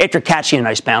that's after catching a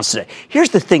nice bounce today. Here's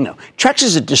the thing, though. Trex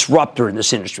is a disruptor in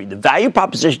this industry. The value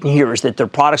proposition here is that their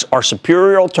products are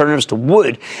superior alternatives to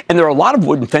wood, and there are a lot of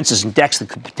wooden fences and decks that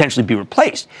could potentially be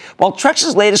replaced. While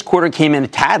Trex's latest quarter came in a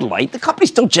tad light, the company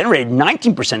still generated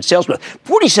 19% sales growth,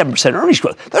 47% earnings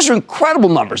growth. Those are incredible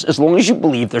numbers as long as you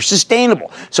believe they're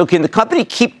sustainable. So can the company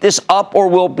keep this up or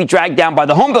will it be dragged down by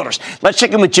the home builders? Let's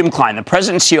check in with Jim Klein, the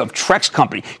president and CEO of Trex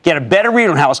Company. Get a better read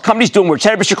on how his company's doing. Where it's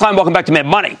headed. Mr. Klein, welcome back to Mad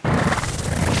Money.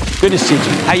 Good to see you.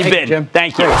 How you been? Jim.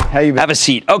 Thank you. How you been? Have a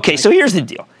seat. Okay, so here's the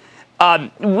deal.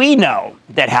 We know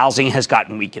that housing has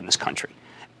gotten weak in this country.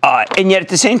 And yet at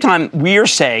the same time, we are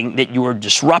saying that you're a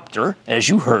disruptor, as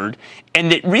you heard,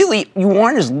 and that really you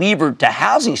aren't as levered to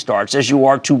housing starts as you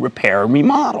are to repair and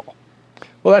remodel.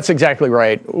 Well, that's exactly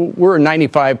right. We're a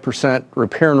 95%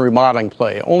 repair and remodeling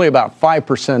play. Only about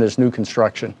 5% is new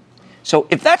construction. So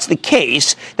if that's the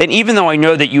case, then even though I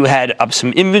know that you had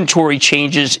some inventory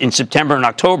changes in September and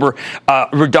October,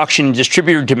 reduction in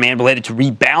distributor demand related to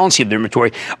rebalancing of the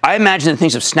inventory, I imagine that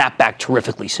things have snapped back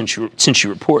terrifically since you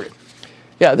reported.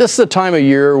 Yeah, this is the time of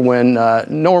year when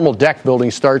normal deck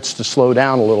building starts to slow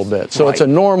down a little bit. So It's a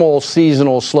normal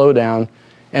seasonal slowdown,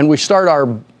 and we start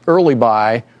our early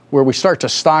buy where we start to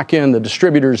stock in the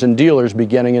distributors and dealers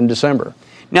beginning in December.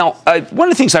 Now, one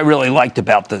of the things I really liked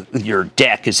about your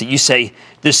deck is that you say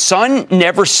the sun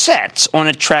never sets on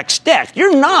a Trex deck.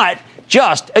 You're not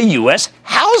just a U.S.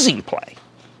 housing play.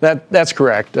 That's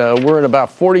correct. We're in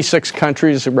about 46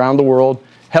 countries around the world,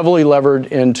 heavily levered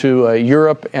into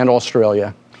Europe and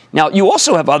Australia. Now, you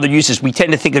also have other uses. We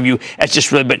tend to think of you as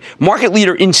just really, but market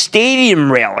leader in stadium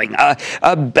railing,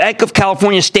 Bank of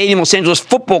California Stadium, Los Angeles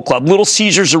Football Club, Little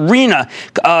Caesars Arena.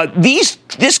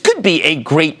 This could be a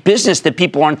great business that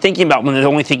people aren't thinking about when they're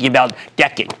only thinking about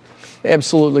decking.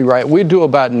 Absolutely right. We do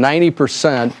about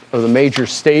 90% of the major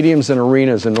stadiums and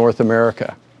arenas in North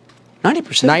America.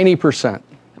 90%? 90%.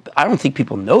 I don't think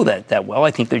people know that well.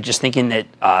 I think they're just thinking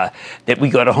that we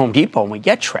go to Home Depot and we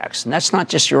get Trex, and that's not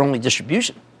just your only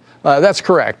distribution. That's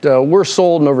correct. We're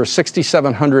sold in over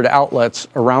 6,700 outlets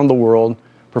around the world,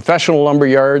 professional lumber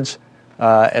yards,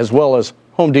 as well as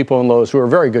Home Depot and Lowe's, who are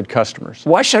very good customers.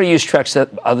 Why should I use Trex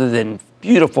other than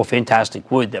beautiful, fantastic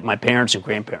wood that my parents and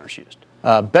grandparents used?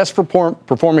 Best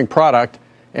performing product,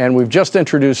 and we've just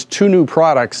introduced 2 new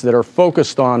products that are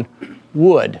focused on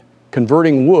wood,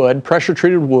 converting wood,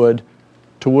 pressure-treated wood,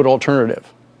 to wood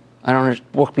alternative.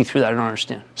 Walk me through that. I don't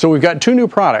understand. So we've got 2 new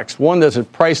products. One that's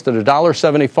priced at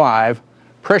 $1.75.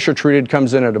 Pressure treated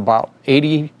comes in at about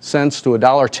 80 cents to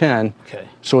 $1.10. Okay.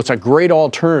 So it's a great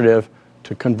alternative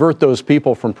to convert those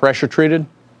people from pressure treated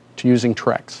to using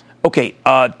Trex. Okay,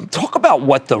 talk about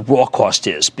what the raw cost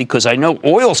is, because I know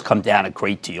oil's come down a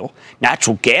great deal.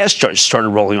 Natural gas charges started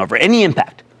rolling over. Any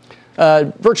impact?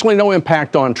 Virtually no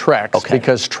impact on Trex,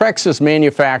 because Trex is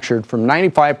manufactured from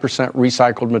 95%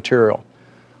 recycled material.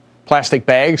 Plastic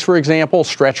bags, for example,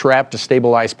 stretch wrap to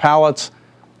stabilize pallets.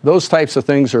 Those types of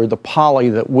things are the poly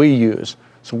that we use.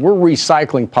 So we're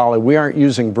recycling poly. We aren't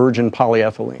using virgin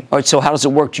polyethylene. All right, so how does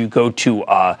it work? Do you go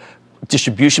to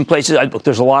distribution places? Look,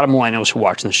 there's a lot of millennials who are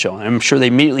watching the show, and I'm sure they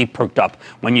immediately perked up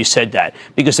when you said that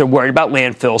because they're worried about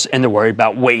landfills and they're worried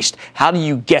about waste. How do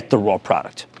you get the raw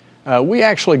product? We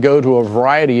actually go to a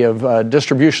variety of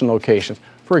distribution locations.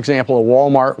 For example, a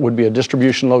Walmart would be a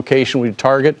distribution location we'd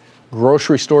target.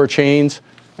 Grocery store chains,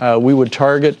 we would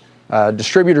target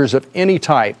distributors of any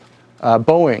type.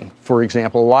 Boeing, for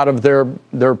example, a lot of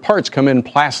their parts come in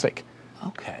plastic.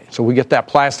 Okay. So we get that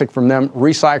plastic from them,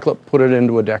 recycle it, put it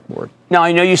into a deck board. Now,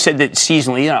 I know you said that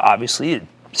seasonally, obviously,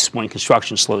 when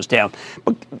construction slows down.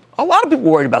 But a lot of people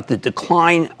worried about the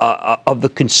decline of the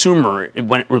consumer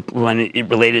when it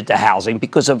related to housing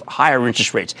because of higher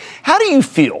interest rates. How do you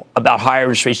feel about higher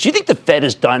interest rates? Do you think the Fed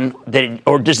has done that,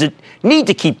 or does it need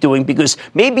to keep doing because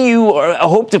maybe you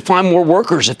hope to find more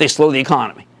workers if they slow the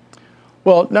economy?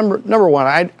 Well, number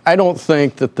one, I don't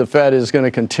think that the Fed is going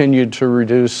to continue to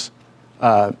reduce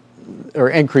or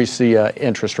increase the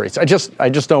interest rates. I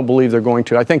just don't believe they're going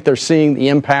to. I think they're seeing the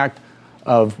impact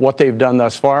of what they've done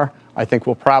thus far. I think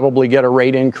we'll probably get a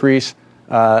rate increase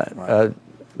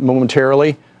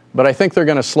momentarily, but I think they're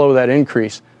going to slow that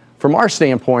increase. From our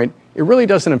standpoint, it really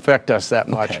doesn't affect us that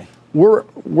much. Okay.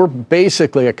 We're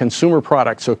basically a consumer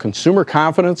product, so consumer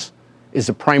confidence is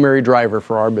the primary driver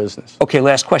for our business. Okay,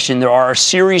 last question. There are a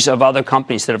series of other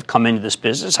companies that have come into this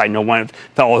business. I know one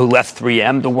fellow who left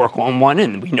 3M to work on one,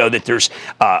 and we know that there's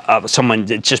someone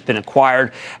that's just been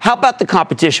acquired. How about the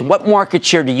competition? What market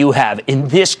share do you have in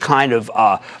this kind of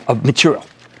material?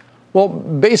 Well,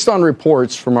 based on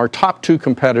reports from our top two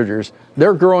competitors,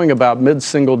 they're growing about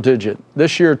mid-single digit.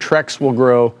 This year, Trex will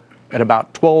grow at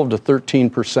about 12 to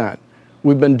 13%.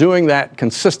 We've been doing that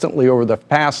consistently over the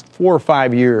past 4 or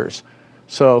 5 years.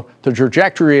 So the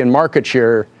trajectory in market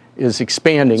share is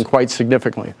expanding quite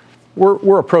significantly.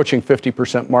 We're approaching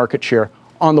 50% market share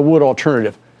on the wood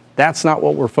alternative. That's not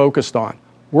what we're focused on.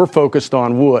 We're focused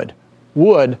on wood.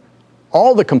 Wood,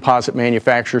 all the composite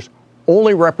manufacturers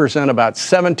only represent about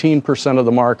 17% of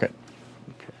the market.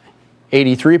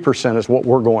 83% is what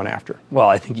we're going after. Well,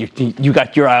 I think you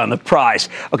got your eye on the prize.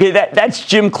 Okay, that's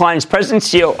Jim Klein, President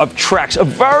and CEO of Trex, a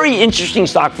very interesting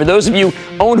stock for those of you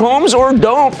who own homes or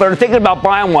don't, but are thinking about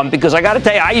buying one, because I got to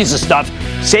tell you, I use this stuff,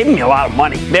 saving me a lot of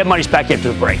money. Mad Money's back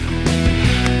after the break.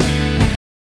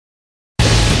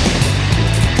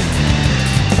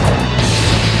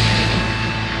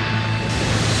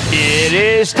 It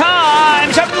is time.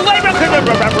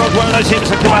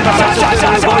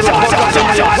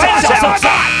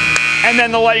 And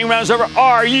then the lightning round's over.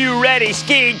 Are you ready,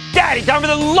 Ski Daddy? Time for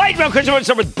the lightning round. Let's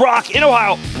start with Brock in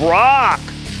Ohio. Brock.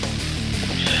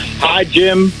 Hi,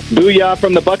 Jim. Booyah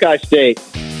from the Buckeye State.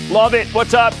 Love it.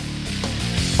 What's up?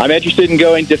 I'm interested in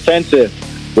going defensive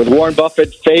with Warren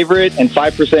Buffett's favorite and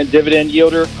 5% dividend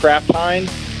yielder, Kraft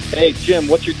Heinz. Hey, Jim,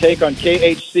 what's your take on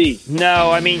KHC? No,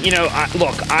 I mean,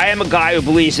 look, I am a guy who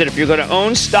believes that if you're going to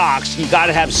own stocks, you got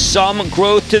to have some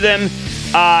growth to them.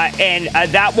 And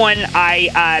that one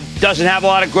doesn't have a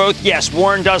lot of growth. Yes,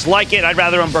 Warren does like it. I'd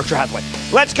rather own Berkshire Hathaway.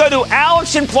 Let's go to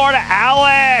Alex in Florida.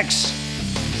 Alex.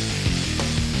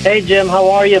 Hey, Jim, how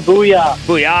are you? Booyah.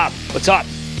 Booyah. What's up?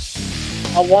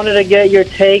 I wanted to get your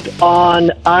take on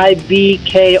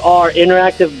IBKR,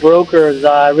 Interactive Brokers.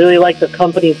 I really like the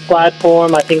company's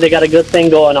platform. I think they got a good thing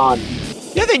going on.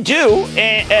 Yeah, they do.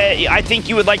 And I think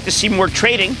you would like to see more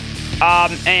trading.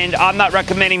 And I'm not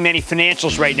recommending many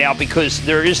financials right now because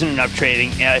there isn't enough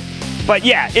trading. But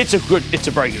yeah, it's a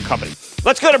very good company.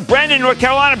 Let's go to Brenda in North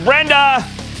Carolina. Brenda.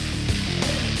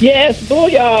 Yes,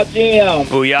 booyah, Jim.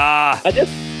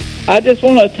 Booyah. I just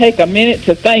want to take a minute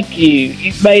to thank you.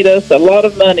 You've made us a lot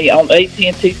of money on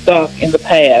AT&T stock in the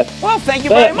past. Well, thank you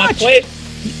very much.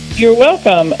 You're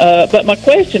welcome. But my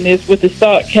question is with the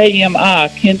stock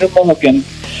KMI, Kinder Morgan,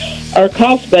 our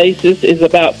cost basis is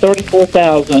about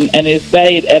 $34,000 and is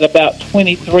valued at about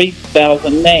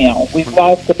 $23,000 now. We've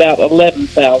lost about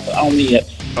 $11,000 on it.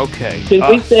 Okay. Should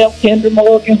we sell Kinder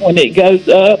Morgan when it goes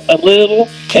up a little?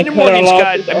 Kinder Morgan's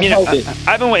got,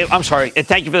 I've been waiting. I'm sorry. And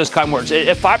thank you for those kind words.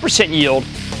 At 5% yield,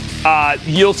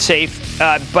 yield safe,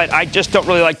 but I just don't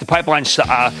really like the pipeline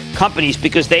companies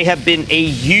because they have been a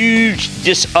huge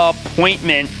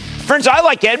disappointment. Friends, I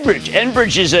like Enbridge.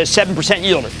 Enbridge is a 7%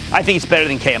 yielder. I think it's better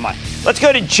than KMI. Let's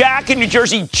go to Jack in New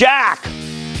Jersey. Jack.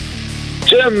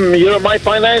 Jim, you're my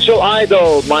financial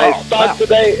idol. My stock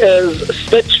today is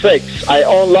Stitch Fix. I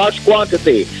own large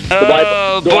quantity.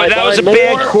 That was a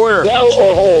bad quarter. Sell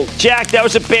or hold? Jack, that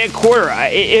was a bad quarter.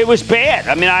 It was bad.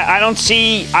 I mean, I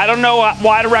don't know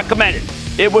why to recommend it.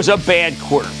 It was a bad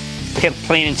quarter.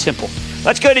 Plain and simple.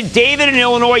 Let's go to David in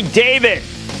Illinois. David.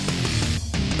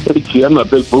 Hey, Jim, a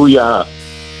big booyah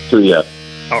to you.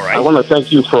 All right. I want to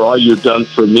thank you for all you've done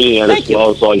for me and well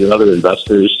as all your other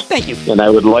investors. Thank you. And I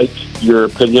would like your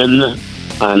opinion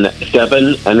on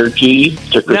Devon Energy.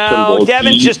 No,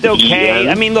 Devon's just okay.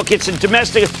 I mean, look, it's a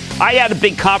domestic. I had a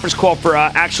big conference call for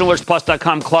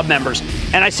ActionAlertsPlus.com club members,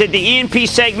 and I said the E&P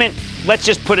segment, let's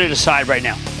just put it aside right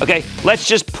now. Okay? Let's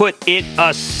just put it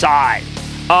aside.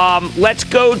 Let's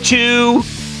go to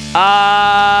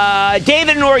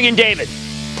David in Oregon. David.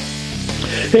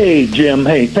 Hey, Jim.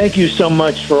 Hey, thank you so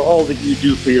much for all that you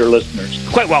do for your listeners.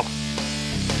 Quite welcome.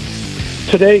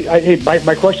 Today,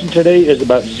 my question today is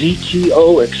about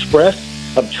ZTO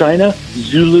Express of China,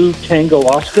 Zulu Tango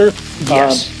Oscar.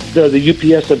 Yes.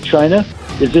 The UPS of China.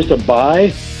 Is this a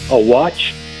buy, a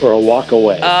watch, or a walk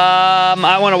away?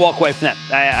 I want to walk away from that.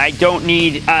 I don't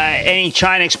need any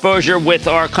China exposure with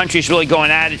our countries really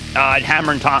going at it,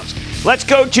 hammer and tongs. Let's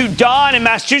go to Don in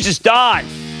Massachusetts. Don.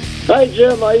 Hi,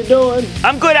 Jim. How you doing?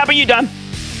 I'm good. How about you, Don?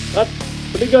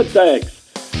 Pretty good, thanks.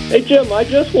 Hey, Jim, I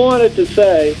just wanted to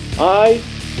say I,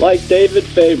 like David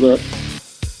Faber,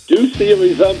 do see a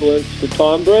resemblance to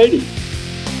Tom Brady.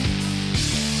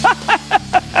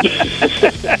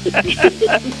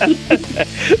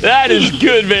 That is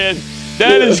good, man.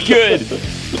 That is good.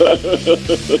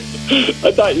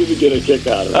 I thought you would get a kick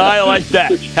out of it. I like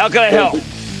that. How can I help?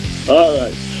 All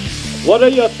right. What are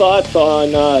your thoughts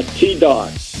on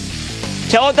T-Dot?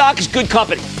 Teladoc is good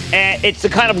company. And it's the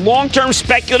kind of long-term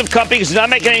speculative company because it's not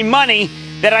making any money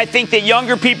that I think that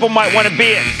younger people might want to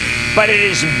be in. But it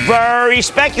is very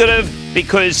speculative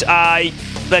because,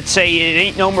 let's say, it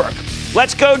ain't no Merc.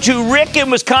 Let's go to Rick in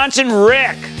Wisconsin.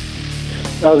 Rick.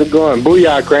 How's it going?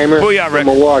 Booyah, Cramer. Booyah, Rick.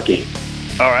 From Milwaukee.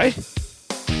 All right.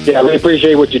 Yeah, I really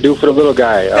appreciate what you do for the little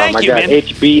guy. Thank you, I got man.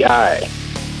 HBI.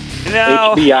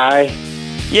 No. HBI.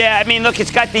 Yeah, I mean, look,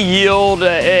 it's got the yield,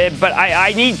 but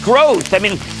I need growth. I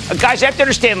mean, guys, I have to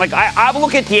understand, like, I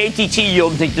look at the ATT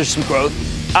yield and think there's some growth.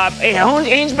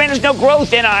 Hainesman, there's no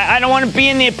growth, and I don't want to be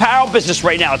in the apparel business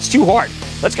right now. It's too hard.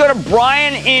 Let's go to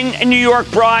Brian in New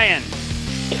York. Brian.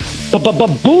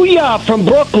 Booyah from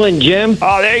Brooklyn, Jim.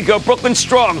 Oh, there you go. Brooklyn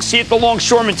strong. See you at the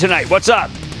Longshoreman tonight. What's up?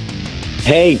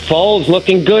 Hey, Foles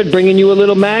looking good. Bringing you a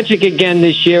little magic again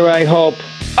this year, I hope.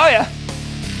 Oh, yeah.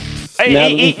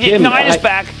 Hey, Jim, Nine is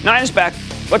back. Nine is back.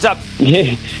 What's up?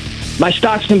 My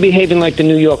stock's been behaving like the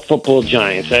New York Football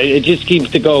Giants. It just keeps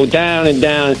to go down and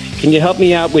down. Can you help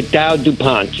me out with Dow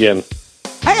DuPont, Jim?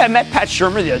 Hey, I met Pat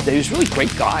Shermer the other day. He was a really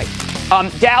great guy.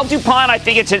 Dow DuPont, I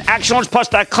think it's an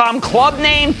ActionAlertsPlus.com club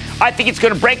name. I think it's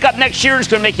going to break up next year. It's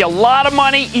going to make you a lot of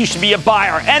money. You should be a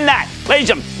buyer. And that,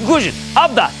 ladies and gentlemen, conclusion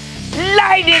of the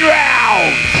Lightning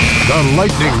Round. The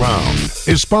Lightning Round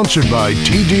is sponsored by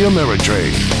TD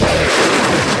Ameritrade.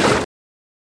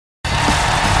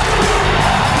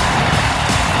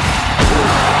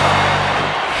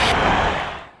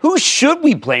 Who should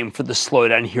we blame for the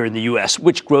slowdown here in the U.S.,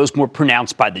 which grows more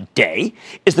pronounced by the day?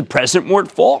 Is the president more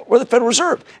at fault or the Federal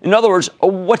Reserve? In other words,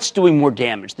 what's doing more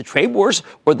damage, the trade wars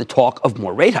or the talk of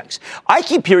more rate hikes? I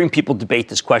keep hearing people debate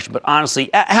this question, but honestly,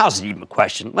 how's it even a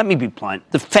question? Let me be blunt.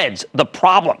 The Fed's the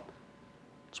problem.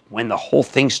 It's when the whole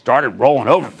thing started rolling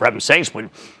over, for heaven's sakes, when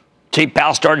Jay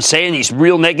Powell started saying these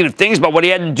real negative things about what he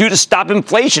had to do to stop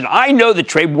inflation. I know the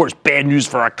trade war is bad news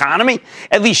for our economy,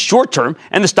 at least short term,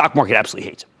 and the stock market absolutely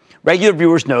hates it. Regular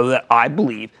viewers know that I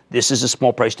believe this is a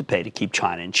small price to pay to keep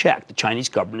China in check. The Chinese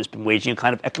government has been waging a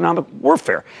kind of economic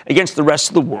warfare against the rest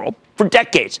of the world for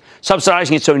decades,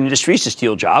 subsidizing its own industries to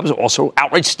steal jobs, also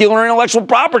outright stealing our intellectual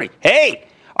property. Hey,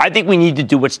 I think we need to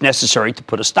do what's necessary to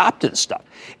put a stop to this stuff.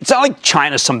 It's not like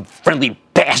China's some friendly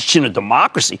bastion of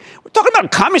democracy. We're talking about a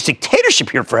communist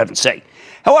dictatorship here, for heaven's sake.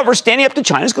 However, standing up to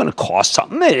China is going to cost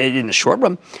something in the short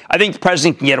run. I think the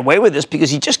president can get away with this because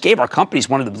he just gave our companies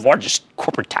one of the largest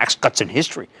corporate tax cuts in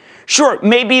history. Sure,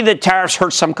 maybe the tariffs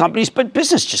hurt some companies, but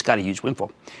business just got a huge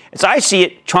windfall. As I see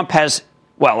it, Trump has,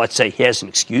 well, let's say he has an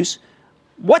excuse.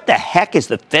 What the heck is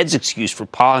the Fed's excuse for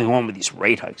piling on with these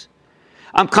rate hikes?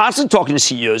 I'm constantly talking to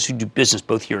CEOs who do business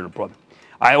both here and abroad.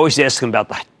 I always ask them about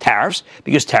the tariffs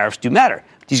because tariffs do matter.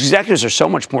 These executives are so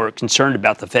much more concerned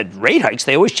about the Fed rate hikes,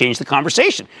 they always change the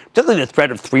conversation, particularly the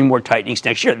threat of 3 more tightenings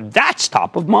next year. That's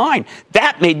top of mind.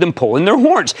 That made them pull in their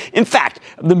horns. In fact,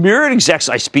 the myriad execs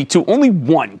I speak to, only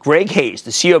one, Greg Hayes,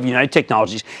 the CEO of United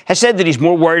Technologies, has said that he's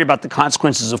more worried about the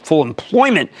consequences of full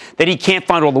employment, that he can't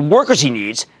find all the workers he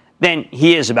needs, than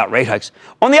he is about rate hikes.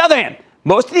 On the other hand,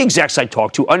 most of the execs I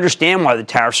talk to understand why the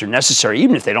tariffs are necessary,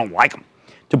 even if they don't like them.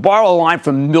 To borrow a line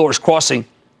from Miller's Crossing,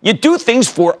 you do things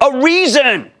for a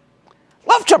reason.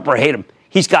 Love Trump or hate him,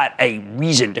 he's got a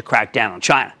reason to crack down on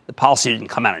China. The policy didn't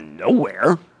come out of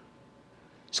nowhere.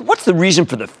 So what's the reason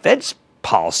for the Fed's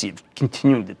policy of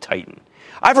continuing to tighten?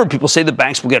 I've heard people say the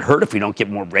banks will get hurt if we don't get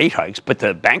more rate hikes, but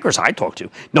the bankers I talk to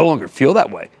no longer feel that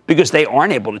way because they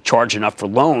aren't able to charge enough for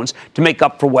loans to make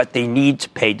up for what they need to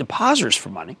pay depositors for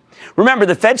money. Remember,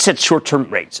 the Fed sets short-term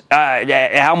rates,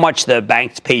 how much the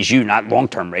bank pays you, not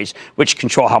long-term rates, which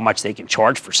control how much they can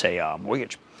charge for, say, a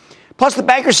mortgage. Plus, the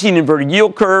bankers see an inverted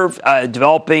yield curve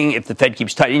developing if the Fed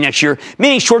keeps tightening next year,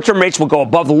 meaning short-term rates will go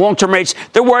above the long-term rates.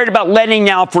 They're worried about lending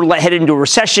now if we're headed into a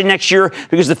recession next year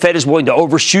because the Fed is willing to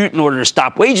overshoot in order to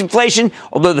stop wage inflation,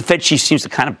 although the Fed chief seems to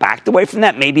kind of backed away from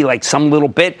that, maybe like some little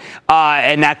bit,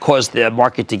 and that caused the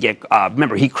market to get,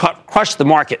 remember, he crushed the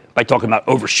market by talking about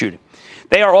overshooting.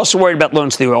 They are also worried about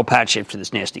loans to the oil patch after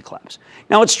this nasty collapse.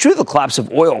 Now, it's true the collapse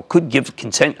of oil could give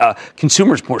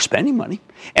consumers more spending money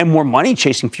and more money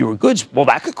chasing fewer goods. Well,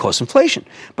 that could cause inflation.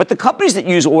 But the companies that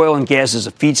use oil and gas as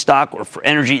a feedstock or for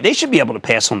energy, they should be able to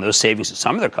pass on those savings to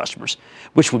some of their customers,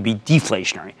 which would be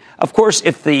deflationary. Of course,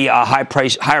 if the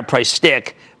higher price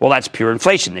stick, well, that's pure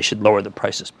inflation. They should lower the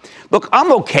prices. Look,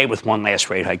 I'm okay with one last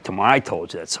rate hike tomorrow. I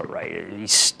told you that's all right.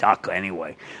 He's stuck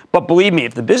anyway. But believe me,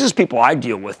 if the business people I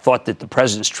deal with thought that the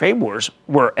president's trade wars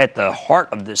were at the heart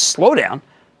of this slowdown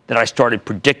that I started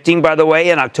predicting, by the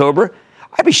way, in October,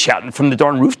 I'd be shouting from the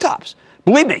darn rooftops.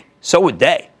 Believe me, so would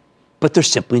they. But they're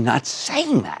simply not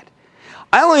saying that.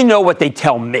 I only know what they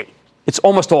tell me. It's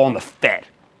almost all on the Fed.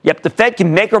 Yep, the Fed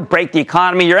can make or break the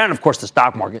economy and, of course, the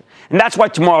stock market. And that's why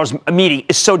tomorrow's meeting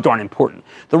is so darn important.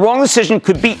 The wrong decision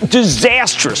could be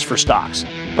disastrous for stocks.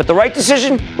 But the right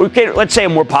decision, let's say a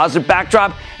more positive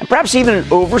backdrop, and perhaps even an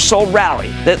oversold rally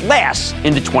that lasts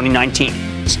into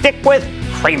 2019. Stick with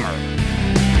Cramer.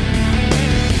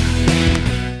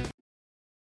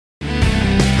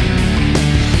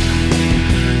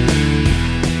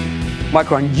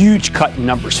 Micron, huge cut in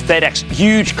numbers. FedEx,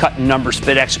 huge cut in numbers.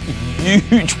 FedEx,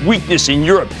 huge weakness in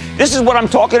Europe. This is what I'm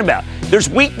talking about. There's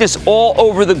weakness all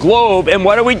over the globe, and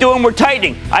what are we doing? We're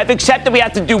tightening. I've accepted we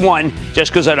have to do one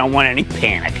just because I don't want any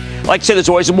panic. Like I said, there's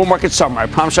always a bull market somewhere. I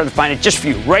promise I'll find it just for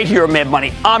you right here on Mad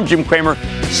Money. I'm Jim Cramer.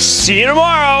 See you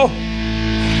tomorrow.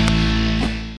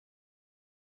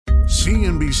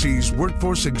 CNBC's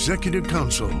Workforce Executive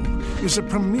Council is a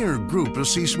premier group of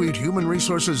C-suite human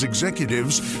resources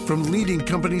executives from leading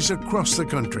companies across the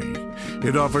country.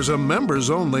 It offers a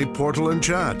members-only portal and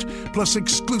chat, plus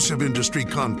exclusive industry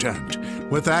content,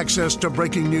 with access to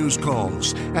breaking news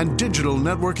calls and digital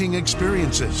networking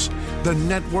experiences. The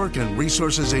network and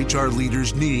resources HR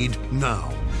leaders need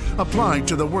now. Apply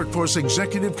to the Workforce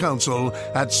Executive Council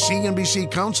at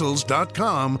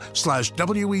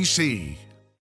cnbccouncils.com/WEC.